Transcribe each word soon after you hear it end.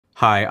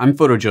Hi, I'm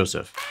Photo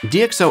Joseph.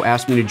 DxO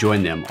asked me to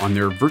join them on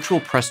their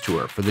virtual press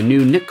tour for the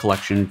new Nik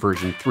Collection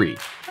version 3,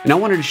 and I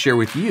wanted to share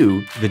with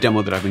you the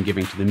demo that I've been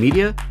giving to the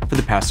media for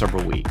the past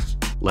several weeks.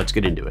 Let's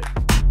get into it.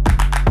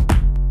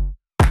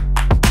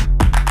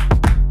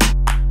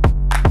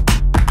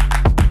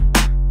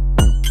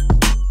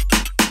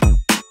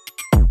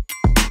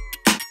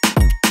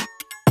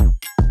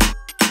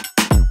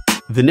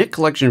 The Nik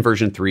Collection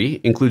version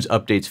 3 includes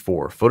updates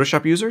for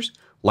Photoshop users,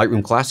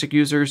 Lightroom Classic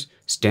users,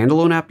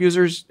 standalone app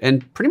users,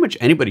 and pretty much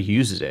anybody who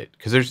uses it,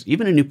 because there's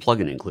even a new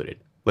plugin included.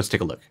 Let's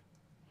take a look.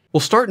 We'll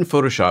start in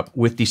Photoshop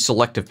with the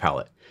Selective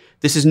palette.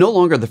 This is no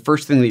longer the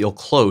first thing that you'll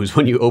close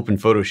when you open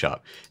Photoshop.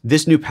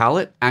 This new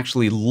palette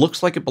actually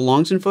looks like it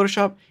belongs in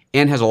Photoshop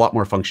and has a lot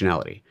more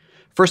functionality.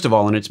 First of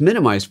all, in its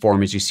minimized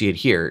form as you see it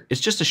here,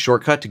 it's just a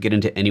shortcut to get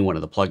into any one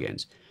of the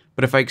plugins.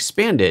 But if I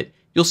expand it,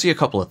 you'll see a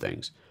couple of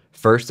things.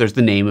 First, there's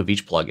the name of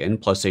each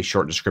plugin, plus a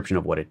short description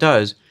of what it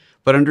does.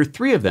 But under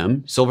three of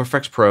them, Silver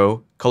Efex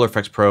Pro, Color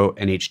Efex Pro,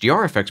 and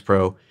HDR Efex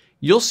Pro,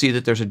 you'll see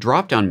that there's a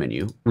drop-down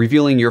menu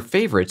revealing your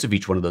favorites of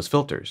each one of those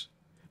filters.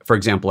 For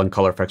example, in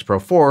Color Efex Pro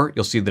 4,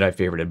 you'll see that I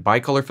favorited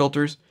bicolor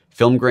filters,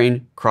 film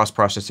grain,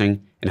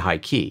 cross-processing, and high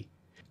key.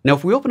 Now,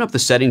 if we open up the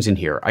settings in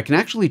here, I can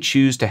actually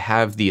choose to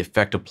have the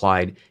effect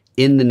applied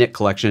in the Nik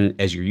Collection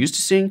as you're used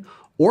to seeing,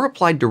 or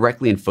applied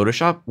directly in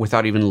Photoshop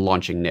without even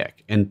launching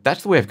Nik. And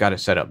that's the way I've got it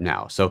set up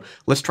now. So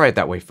let's try it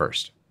that way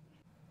first.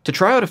 To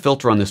try out a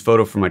filter on this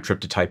photo from my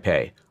trip to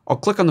Taipei, I'll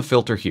click on the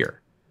filter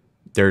here.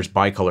 There's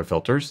bicolor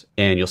filters,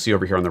 and you'll see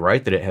over here on the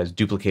right that it has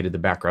duplicated the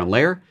background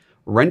layer,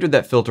 rendered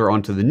that filter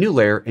onto the new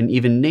layer, and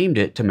even named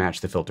it to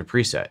match the filter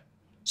preset.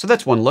 So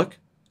that's one look.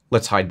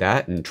 Let's hide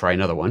that and try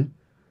another one.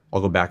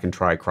 I'll go back and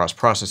try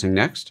cross-processing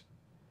next.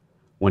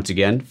 Once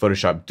again,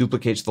 Photoshop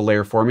duplicates the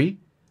layer for me,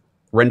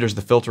 renders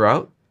the filter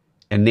out,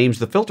 and names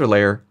the filter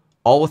layer,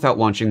 all without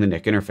launching the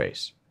Nik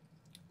interface.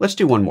 Let's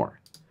do one more.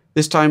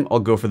 This time I'll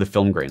go for the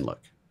film grain look.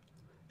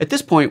 At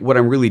this point, what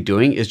I'm really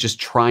doing is just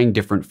trying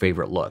different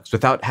favorite looks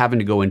without having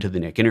to go into the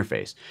Nik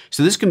interface.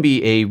 So this can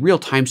be a real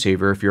time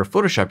saver if you're a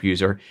Photoshop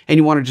user and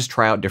you want to just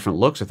try out different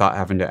looks without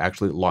having to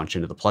actually launch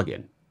into the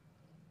plugin.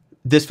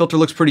 This filter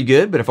looks pretty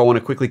good, but if I want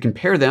to quickly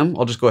compare them,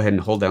 I'll just go ahead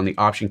and hold down the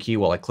Option key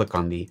while I click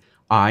on the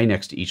eye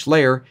next to each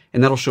layer,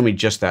 and that'll show me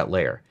just that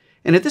layer.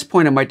 And at this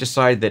point, I might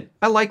decide that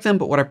I like them,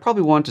 but what I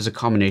probably want is a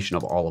combination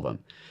of all of them.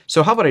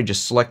 So how about I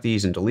just select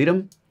these and delete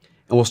them,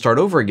 and we'll start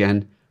over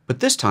again, but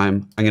this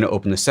time I'm going to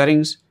open the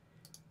settings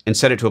and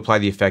set it to apply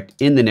the effect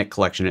in the Nik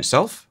Collection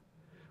itself,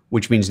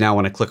 which means now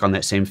when I click on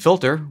that same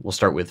filter, we'll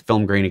start with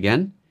film grain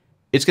again,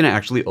 it's going to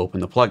actually open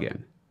the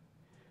plugin.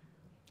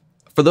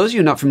 For those of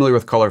you not familiar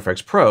with Color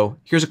Efex Pro,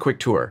 here's a quick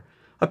tour.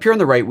 Up here on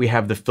the right, we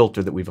have the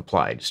filter that we've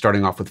applied,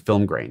 starting off with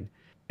film grain.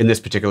 In this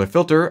particular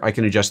filter, I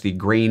can adjust the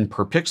grain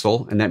per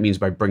pixel, and that means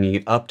by bringing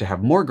it up to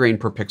have more grain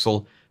per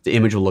pixel, the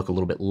image will look a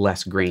little bit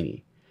less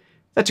grainy.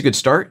 That's a good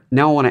start.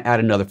 Now I want to add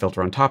another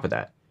filter on top of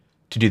that.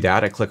 To do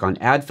that, I click on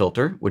Add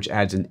Filter, which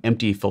adds an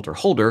empty filter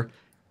holder,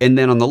 and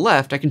then on the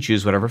left, I can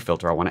choose whatever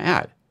filter I want to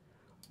add.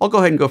 I'll go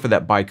ahead and go for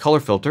that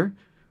bicolor filter,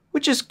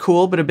 which is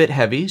cool, but a bit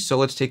heavy, so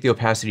let's take the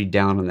opacity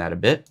down on that a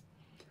bit.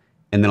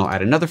 And then I'll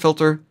add another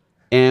filter,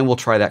 and we'll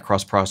try that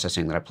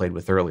cross-processing that I played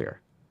with earlier.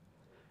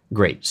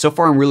 Great, so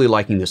far I'm really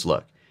liking this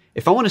look.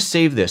 If I want to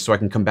save this so I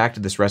can come back to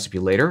this recipe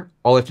later,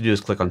 all I have to do is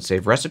click on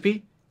Save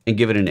Recipe and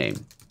give it a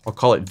name. I'll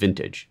call it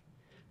Vintage.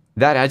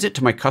 That adds it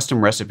to my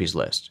custom recipes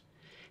list.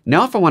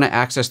 Now if I want to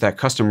access that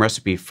custom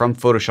recipe from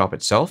Photoshop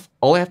itself,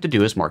 all I have to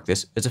do is mark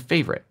this as a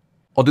favorite.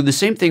 I'll do the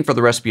same thing for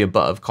the recipe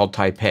above called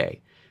Taipei.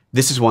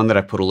 This is one that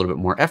I put a little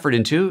bit more effort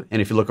into, and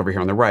if you look over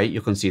here on the right,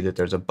 you can see that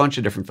there's a bunch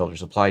of different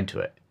filters applied to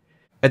it.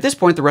 At this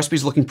point, the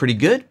recipe's looking pretty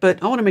good,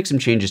 but I want to make some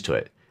changes to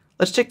it.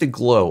 Let's take the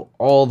glow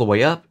all the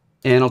way up,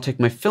 and I'll take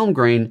my film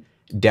grain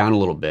down a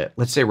little bit,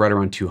 let's say right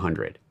around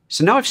 200.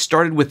 So now I've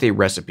started with a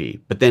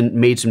recipe, but then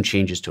made some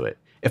changes to it.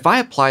 If I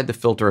applied the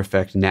filter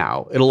effect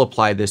now, it'll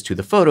apply this to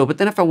the photo, but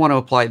then if I want to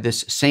apply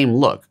this same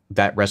look,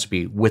 that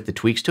recipe with the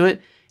tweaks to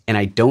it, and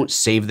I don't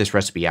save this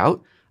recipe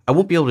out, I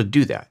won't be able to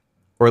do that.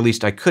 Or at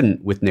least I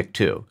couldn't with Nik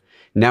 2.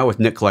 Now with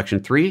Nik Collection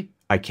 3,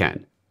 I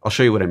can. I'll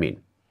show you what I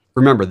mean.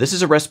 Remember, this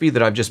is a recipe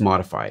that I've just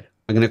modified.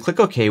 I'm going to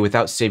click OK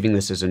without saving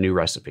this as a new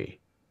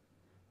recipe.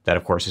 That,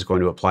 of course, is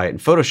going to apply it in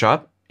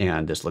Photoshop,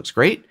 and this looks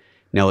great.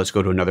 Now let's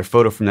go to another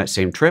photo from that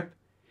same trip.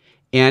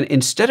 And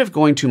instead of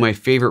going to my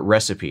favorite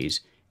recipes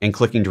and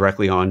clicking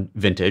directly on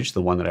Vintage,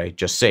 the one that I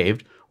just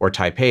saved, or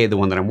Taipei, the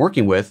one that I'm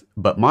working with,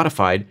 but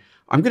modified,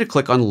 I'm going to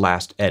click on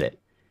Last Edit.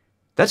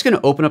 That's going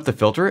to open up the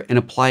filter and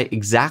apply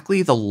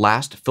exactly the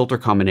last filter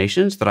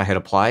combinations that I had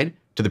applied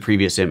to the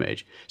previous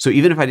image. So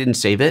even if I didn't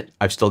save it,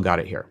 I've still got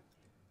it here.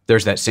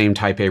 There's that same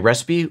Taipei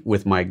recipe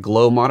with my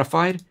glow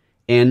modified,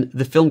 and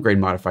the film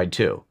grain modified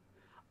too.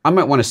 I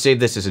might want to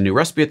save this as a new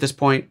recipe at this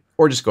point,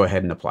 or just go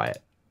ahead and apply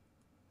it.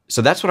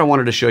 So that's what I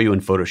wanted to show you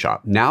in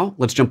Photoshop. Now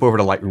let's jump over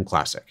to Lightroom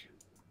Classic.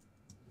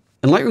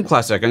 In Lightroom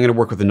Classic, I'm going to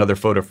work with another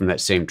photo from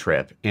that same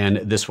trip, and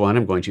this one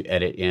I'm going to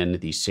edit in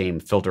the same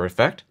filter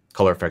effect,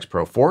 Color Efex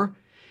Pro 4.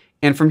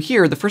 And from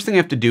here, the first thing I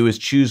have to do is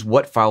choose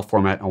what file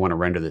format I want to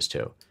render this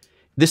to.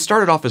 This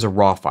started off as a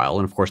RAW file,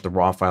 and of course the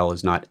RAW file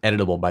is not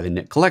editable by the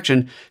Nik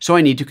Collection, so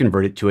I need to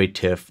convert it to a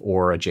TIFF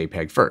or a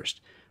JPEG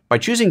first. By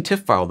choosing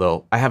TIFF file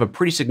though, I have a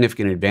pretty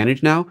significant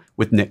advantage now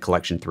with Nik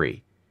Collection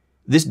 3.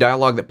 This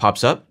dialog that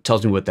pops up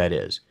tells me what that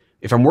is.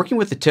 If I'm working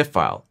with the TIFF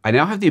file, I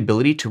now have the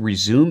ability to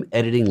resume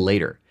editing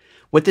later.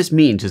 What this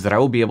means is that I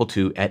will be able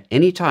to, at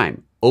any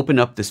time, open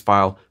up this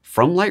file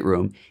from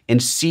Lightroom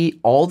and see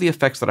all the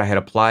effects that I had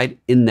applied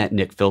in that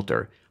Nik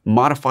filter,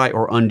 modify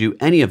or undo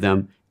any of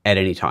them at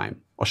any time.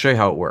 I'll show you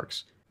how it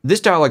works. This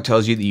dialog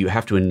tells you that you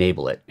have to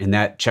enable it, and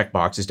that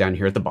checkbox is down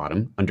here at the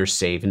bottom under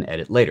Save and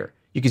Edit Later.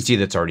 You can see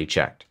that's already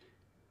checked.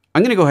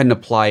 I'm going to go ahead and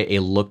apply a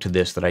look to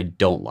this that I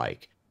don't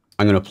like.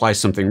 I'm going to apply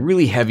something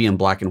really heavy and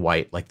black and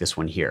white like this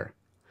one here.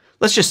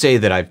 Let's just say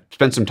that I've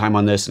spent some time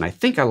on this and I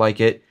think I like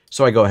it,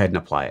 so I go ahead and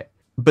apply it.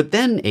 But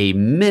then a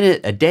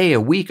minute, a day,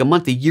 a week, a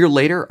month, a year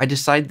later, I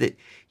decide that,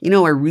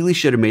 I really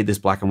should have made this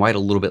black and white a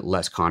little bit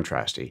less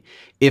contrasty.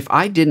 If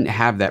I didn't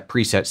have that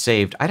preset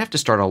saved, I'd have to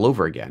start all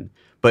over again.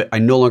 But I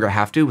no longer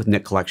have to with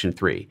Nik Collection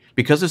 3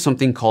 because of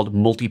something called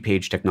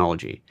multi-page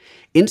technology.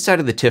 Inside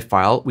of the TIFF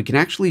file, we can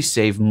actually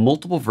save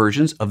multiple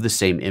versions of the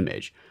same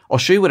image. I'll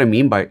show you what I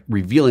mean by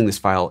revealing this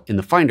file in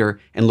the Finder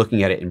and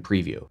looking at it in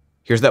preview.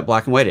 Here's that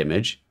black and white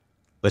image.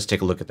 Let's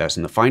take a look at this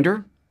in the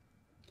Finder.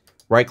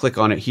 Right-click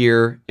on it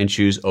here and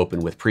choose Open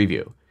with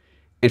Preview.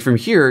 And from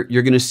here,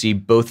 you're going to see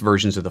both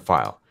versions of the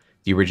file,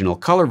 the original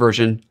color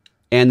version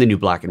and the new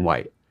black and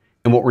white.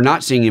 And what we're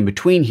not seeing in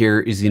between here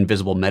is the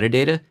invisible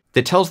metadata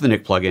that tells the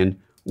Nik plugin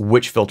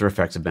which filter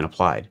effects have been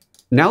applied.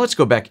 Now let's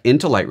go back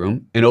into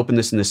Lightroom and open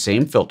this in the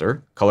same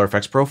filter, Color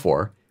Efex Pro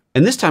 4.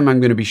 And this time I'm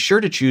going to be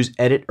sure to choose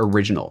Edit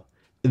Original.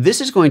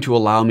 This is going to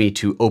allow me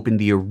to open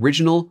the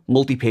original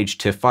multi-page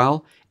TIFF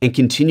file and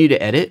continue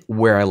to edit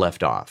where I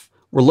left off.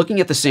 We're looking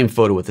at the same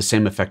photo with the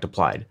same effect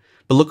applied,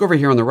 but look over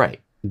here on the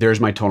right.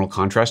 There's my tonal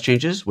contrast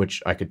changes,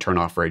 which I could turn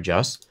off or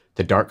adjust,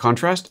 the dark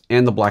contrast,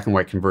 and the black and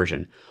white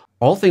conversion.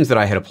 All things that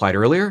I had applied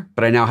earlier,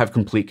 but I now have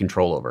complete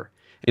control over.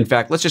 In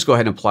fact, let's just go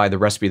ahead and apply the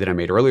recipe that I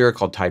made earlier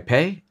called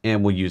Taipei,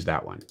 and we'll use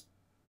that one.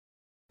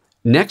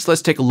 Next,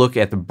 let's take a look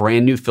at the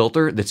brand new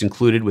filter that's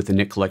included with the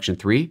Nik Collection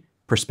 3,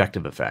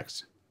 Perspective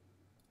Effects.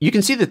 You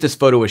can see that this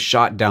photo is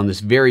shot down this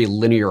very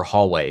linear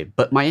hallway,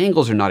 but my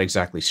angles are not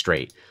exactly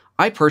straight.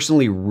 I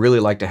personally really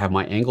like to have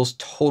my angles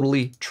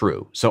totally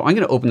true. So I'm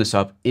going to open this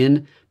up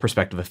in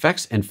Perspective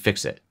Effects and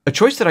fix it. A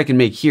choice that I can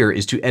make here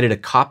is to edit a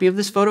copy of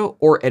this photo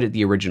or edit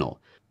the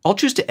original. I'll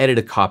choose to edit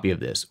a copy of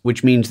this,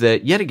 which means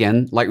that yet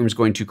again, Lightroom is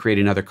going to create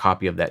another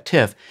copy of that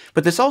TIFF,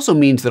 but this also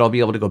means that I'll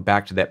be able to go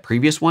back to that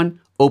previous one,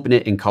 open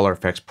it in Color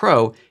Efex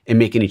Pro, and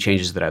make any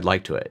changes that I'd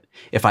like to it.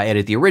 If I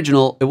edit the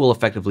original, it will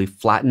effectively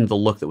flatten the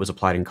look that was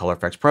applied in Color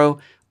Efex Pro,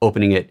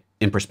 opening it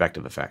in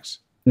Perspective Effects.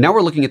 Now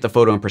we're looking at the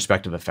photo in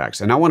Perspective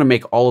Effects, and I want to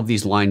make all of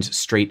these lines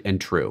straight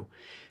and true.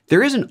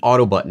 There is an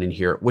auto button in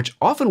here, which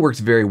often works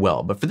very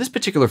well, but for this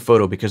particular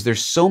photo, because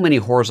there's so many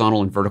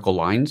horizontal and vertical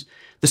lines,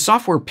 the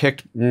software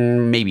picked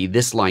maybe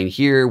this line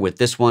here with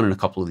this one and a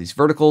couple of these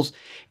verticals,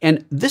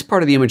 and this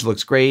part of the image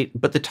looks great,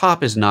 but the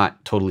top is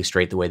not totally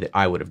straight the way that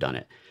I would have done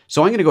it.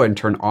 So I'm going to go ahead and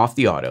turn off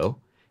the auto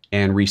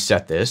and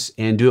reset this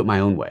and do it my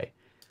own way.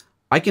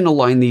 I can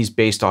align these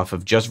based off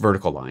of just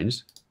vertical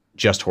lines,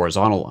 just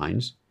horizontal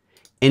lines,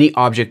 any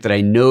object that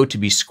I know to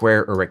be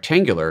square or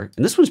rectangular,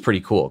 and this one's pretty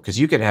cool because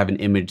you could have an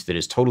image that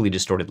is totally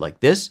distorted like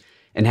this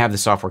and have the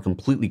software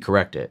completely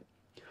correct it.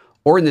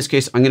 Or in this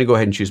case, I'm going to go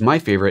ahead and choose my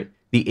favorite,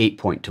 the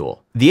 8-point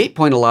tool. The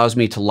 8-point allows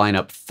me to line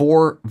up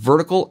 4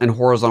 vertical and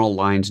horizontal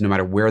lines no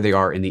matter where they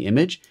are in the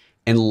image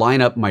and line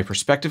up my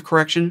perspective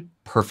correction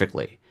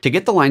perfectly. To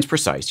get the lines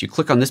precise, you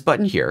click on this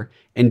button here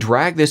and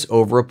drag this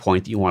over a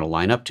point that you want to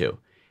line up to.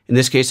 In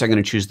this case, I'm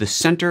going to choose the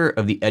center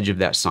of the edge of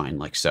that sign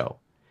like so.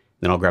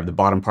 Then I'll grab the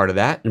bottom part of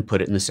that and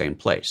put it in the same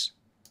place.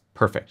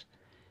 Perfect.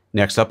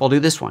 Next up, I'll do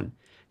this one.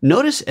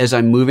 Notice as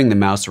I'm moving the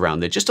mouse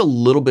around that just a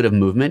little bit of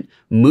movement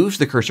moves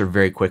the cursor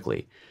very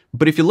quickly.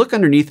 But if you look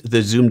underneath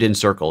the zoomed in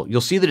circle, you'll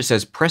see that it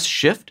says press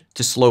Shift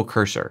to slow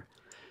cursor.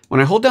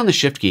 When I hold down the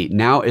Shift key,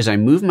 now as I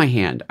move my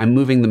hand, I'm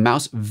moving the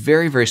mouse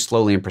very, very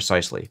slowly and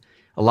precisely,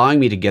 allowing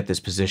me to get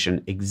this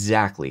position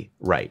exactly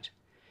right.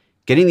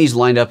 Getting these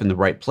lined up in the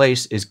right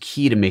place is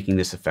key to making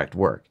this effect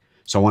work.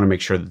 So I want to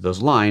make sure that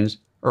those lines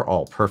are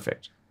all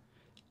perfect.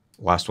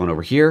 Last one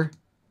over here,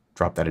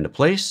 drop that into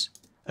place.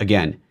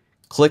 Again,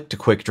 click to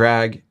quick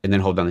drag and then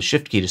hold down the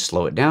Shift key to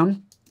slow it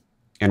down,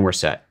 and we're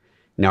set.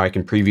 Now I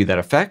can preview that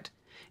effect,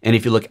 and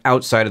if you look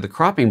outside of the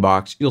cropping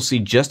box, you'll see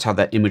just how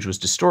that image was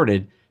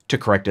distorted to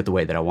correct it the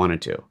way that I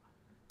wanted to.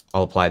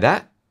 I'll apply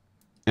that,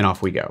 and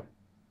off we go.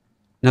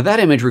 Now that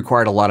image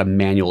required a lot of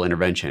manual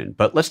intervention,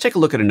 but let's take a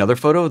look at another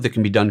photo that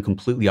can be done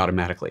completely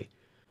automatically.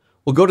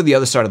 We'll go to the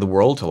other side of the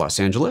world, to Los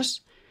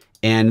Angeles,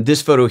 and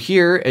this photo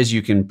here, as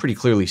you can pretty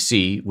clearly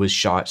see, was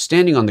shot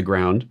standing on the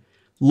ground,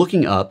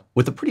 looking up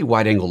with a pretty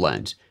wide angle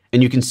lens.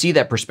 And you can see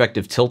that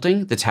perspective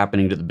tilting that's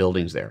happening to the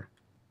buildings there.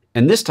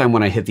 And this time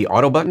when I hit the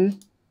auto button,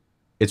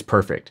 it's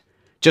perfect.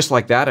 Just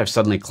like that, I've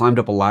suddenly climbed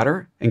up a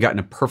ladder and gotten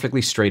a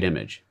perfectly straight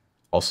image.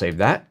 I'll save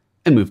that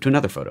and move to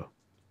another photo.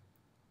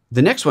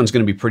 The next one's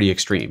going to be pretty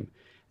extreme.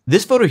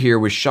 This photo here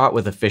was shot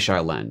with a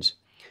fisheye lens.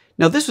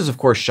 Now this was of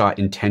course shot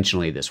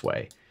intentionally this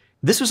way.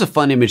 This was a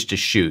fun image to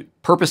shoot,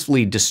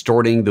 purposefully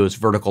distorting those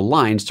vertical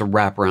lines to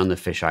wrap around the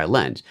fisheye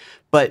lens.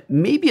 But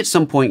maybe at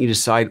some point you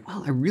decide,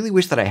 well, I really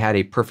wish that I had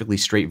a perfectly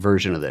straight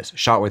version of this,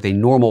 shot with a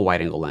normal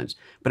wide-angle lens,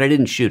 but I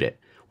didn't shoot it.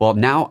 Well,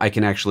 now I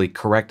can actually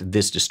correct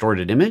this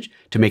distorted image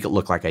to make it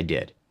look like I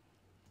did.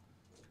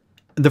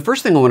 The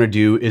first thing I want to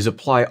do is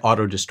apply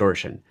auto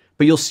distortion,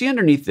 but you'll see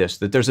underneath this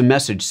that there's a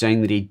message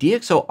saying that a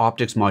DxO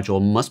optics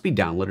module must be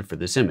downloaded for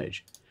this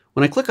image.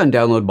 When I click on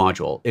Download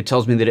Module, it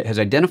tells me that it has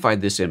identified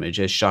this image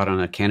as shot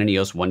on a Canon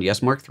EOS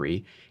 1DS Mark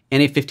III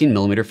and a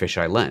 15mm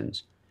fisheye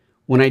lens.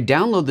 When I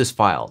download this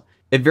file,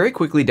 it very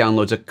quickly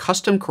downloads a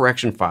custom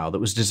correction file that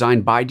was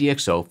designed by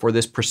DxO for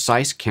this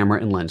precise camera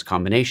and lens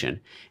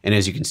combination. And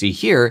as you can see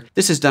here,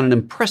 this has done an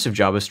impressive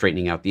job of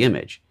straightening out the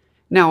image.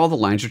 Now all the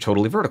lines are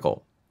totally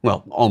vertical.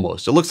 Well,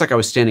 almost. It looks like I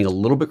was standing a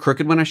little bit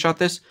crooked when I shot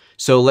this,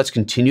 so let's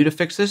continue to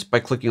fix this by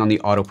clicking on the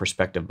Auto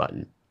Perspective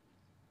button.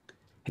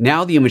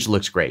 Now the image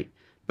looks great.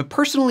 But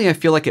personally, I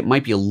feel like it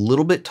might be a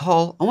little bit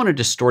tall. I want to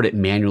distort it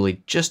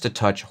manually just a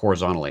touch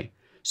horizontally.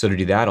 So to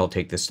do that, I'll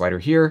take this slider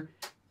here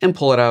and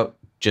pull it out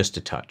just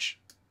a touch.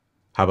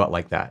 How about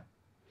like that?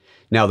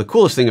 Now, the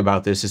coolest thing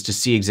about this is to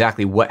see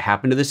exactly what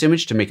happened to this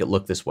image to make it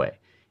look this way.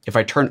 If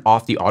I turn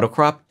off the auto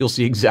crop, you'll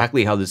see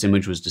exactly how this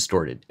image was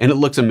distorted, and it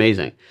looks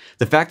amazing.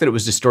 The fact that it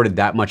was distorted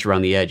that much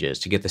around the edges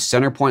to get the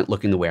center point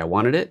looking the way I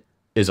wanted it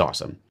is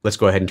awesome. Let's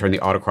go ahead and turn the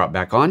auto crop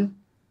back on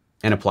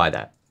and apply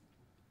that.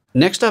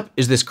 Next up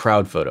is this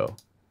crowd photo.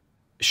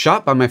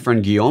 Shot by my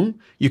friend Guillaume,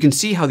 you can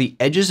see how the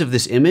edges of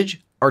this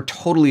image are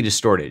totally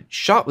distorted.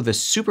 Shot with a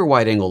super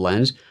wide angle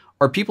lens,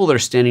 our people that are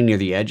standing near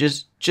the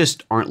edges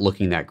just aren't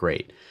looking that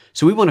great.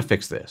 So we want to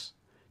fix this.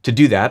 To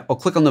do that, I'll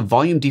click on the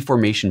volume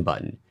deformation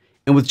button.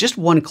 And with just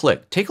one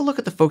click, take a look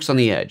at the folks on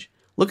the edge.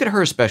 Look at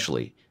her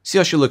especially. See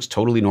how she looks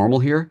totally normal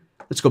here?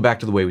 Let's go back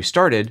to the way we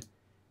started,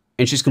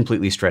 and she's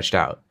completely stretched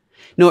out.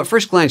 Now, at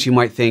first glance, you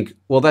might think,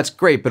 well, that's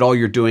great, but all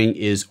you're doing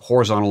is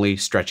horizontally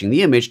stretching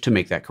the image to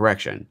make that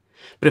correction.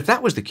 But if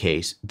that was the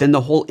case, then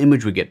the whole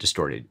image would get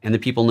distorted, and the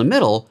people in the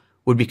middle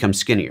would become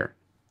skinnier.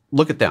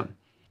 Look at them.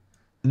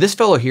 This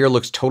fellow here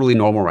looks totally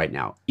normal right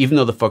now, even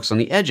though the folks on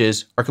the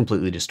edges are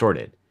completely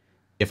distorted.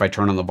 If I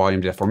turn on the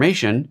volume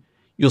deformation,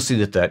 you'll see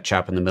that that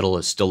chap in the middle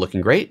is still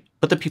looking great,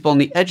 but the people on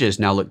the edges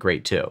now look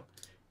great too.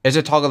 As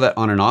I toggle that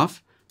on and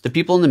off, the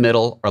people in the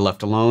middle are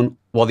left alone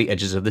while the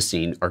edges of the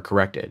scene are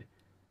corrected.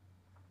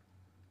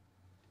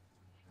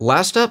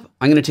 Last up,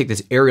 I'm going to take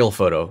this aerial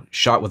photo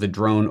shot with a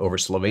drone over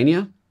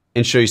Slovenia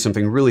and show you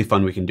something really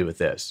fun we can do with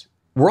this.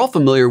 We're all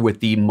familiar with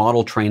the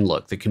model train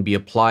look that can be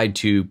applied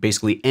to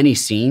basically any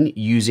scene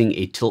using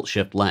a tilt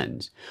shift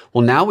lens.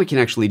 Well, now we can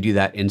actually do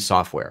that in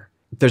software.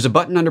 There's a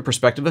button under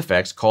Perspective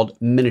Effects called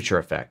Miniature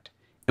Effect.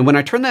 And when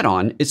I turn that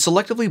on, it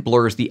selectively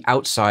blurs the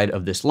outside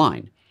of this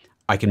line.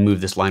 I can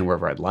move this line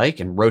wherever I'd like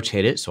and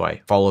rotate it so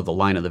I follow the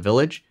line of the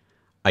village.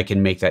 I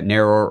can make that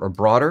narrower or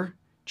broader,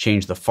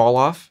 change the fall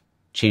off,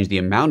 change the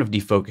amount of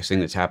defocusing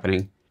that's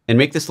happening, and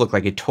make this look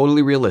like a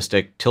totally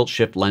realistic tilt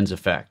shift lens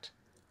effect.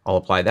 I'll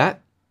apply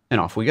that, and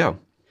off we go.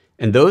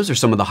 And those are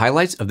some of the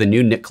highlights of the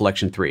new Nik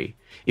Collection 3.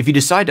 If you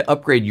decide to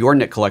upgrade your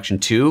Nik Collection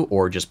 2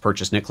 or just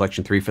purchase Nik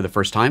Collection 3 for the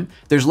first time,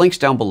 there's links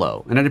down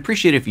below, and I'd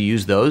appreciate it if you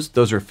use those.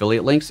 Those are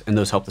affiliate links, and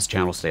those help this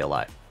channel stay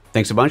alive.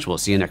 Thanks a bunch. We'll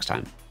see you next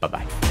time.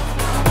 Bye-bye.